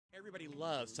Everybody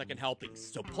loves second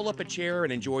helpings, so pull up a chair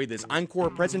and enjoy this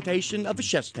encore presentation of the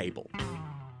Chef's Table.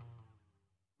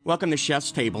 Welcome to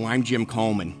Chef's Table. I'm Jim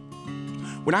Coleman.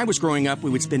 When I was growing up, we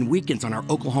would spend weekends on our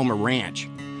Oklahoma ranch,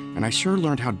 and I sure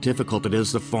learned how difficult it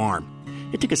is to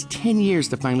farm. It took us 10 years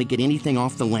to finally get anything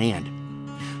off the land.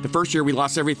 The first year, we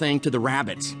lost everything to the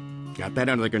rabbits. Got that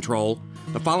under control.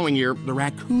 The following year, the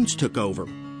raccoons took over.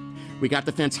 We got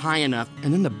the fence high enough,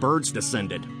 and then the birds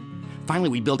descended. Finally,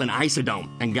 we built an isodome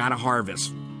and got a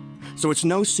harvest. So it's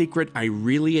no secret I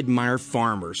really admire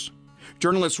farmers.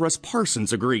 Journalist Russ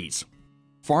Parsons agrees.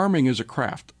 Farming is a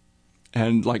craft.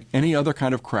 And like any other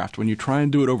kind of craft, when you try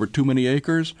and do it over too many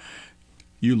acres,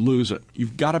 you lose it.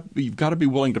 You've got to be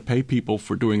willing to pay people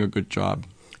for doing a good job.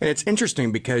 It's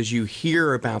interesting because you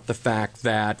hear about the fact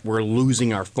that we're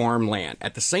losing our farmland.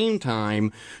 At the same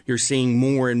time, you're seeing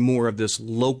more and more of this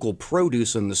local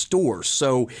produce in the stores.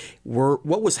 So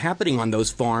what was happening on those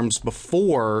farms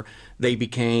before they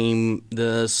became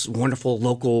this wonderful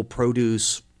local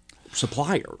produce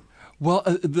supplier? Well,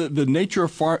 the nature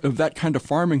of that kind of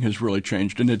farming has really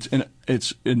changed, and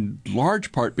it's in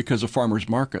large part because of farmers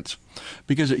markets.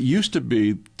 Because it used to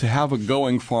be to have a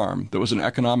going farm that was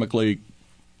economically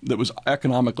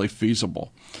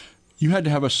feasible, you had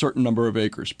to have a certain number of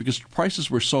acres because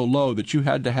prices were so low that you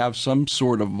had to have some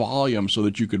sort of volume so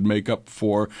that you could make up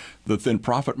for the thin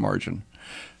profit margin.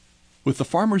 With the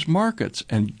farmers markets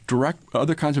and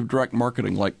other kinds of direct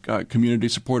marketing like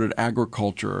community-supported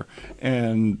agriculture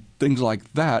and things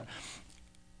like that,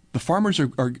 the farmers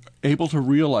are able to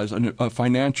realize a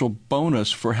financial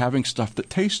bonus for having stuff that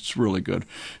tastes really good,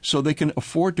 so they can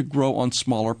afford to grow on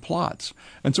smaller plots.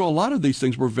 And so a lot of these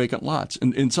things were vacant lots.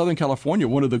 In Southern California,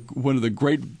 one of the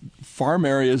great farm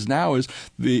areas now is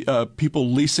the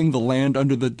people leasing the land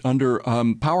under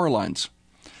power lines.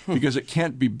 Because it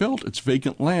can't be built. It's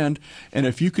vacant land. And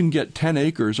if you can get 10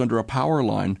 acres under a power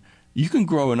line, you can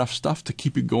grow enough stuff to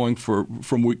keep you going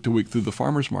from week to week through the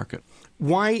farmer's market.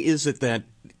 Why is it that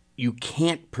you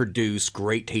can't produce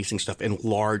great tasting stuff in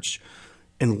large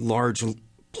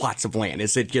plots of land?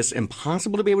 Is it just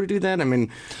impossible to be able to do that? I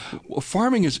mean, well,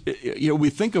 farming is,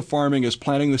 we think of farming as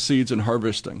planting the seeds and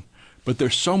harvesting, but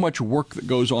there's so much work that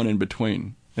goes on in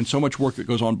between. And so much work that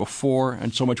goes on before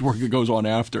and so much work that goes on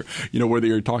after, whether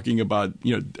you're talking about,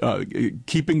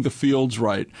 keeping the fields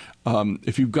right.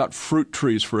 If you've got fruit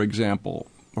trees, for example,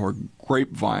 or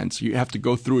grapevines, you have to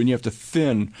go through and you have to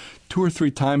thin 2 or 3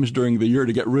 times during the year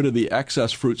to get rid of the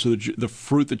excess fruit so that the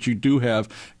fruit that you do have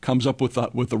comes up with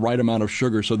the right amount of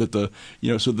sugar so that the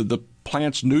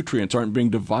plant's nutrients aren't being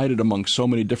divided among so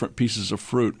many different pieces of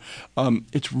fruit.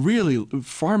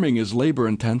 Farming is labor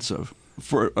intensive.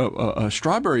 For a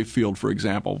strawberry field, for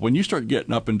example, when you start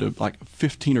getting up into like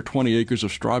 15 or 20 acres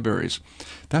of strawberries,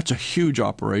 that's a huge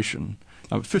operation.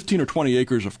 15 or 20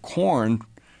 acres of corn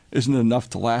isn't enough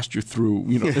to last you through,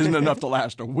 isn't enough to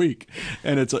last a week,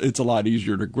 and it's a lot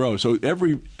easier to grow. So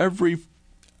every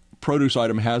produce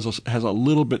item requires a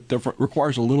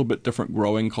little bit different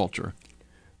growing culture.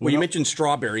 Well, you mentioned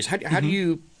strawberries. How do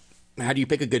you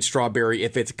pick a good strawberry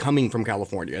if it's coming from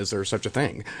California? Is there such a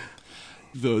thing?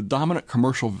 The dominant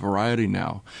commercial variety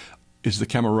now is the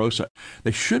Camarosa.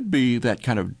 They should be that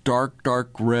kind of dark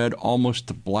red, almost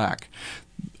to black.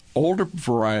 Older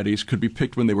varieties could be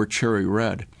picked when they were cherry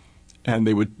red, and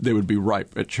they would be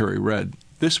ripe at cherry red.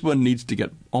 This one needs to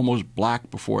get almost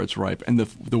black before it's ripe. And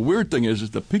the weird thing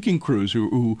is the picking crews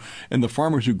who and the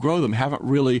farmers who grow them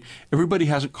everybody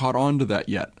hasn't caught on to that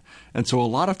yet. And so a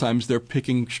lot of times they're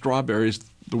picking strawberries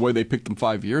the way they picked them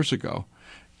 5 years ago.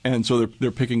 And so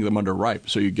they're picking them under ripe.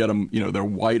 So you get them, they're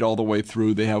white all the way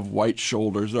through. They have white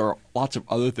shoulders. There are lots of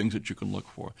other things that you can look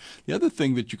for. The other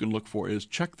thing that you can look for is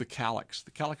check the calyx. The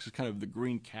calyx is kind of the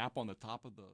green cap on the top of the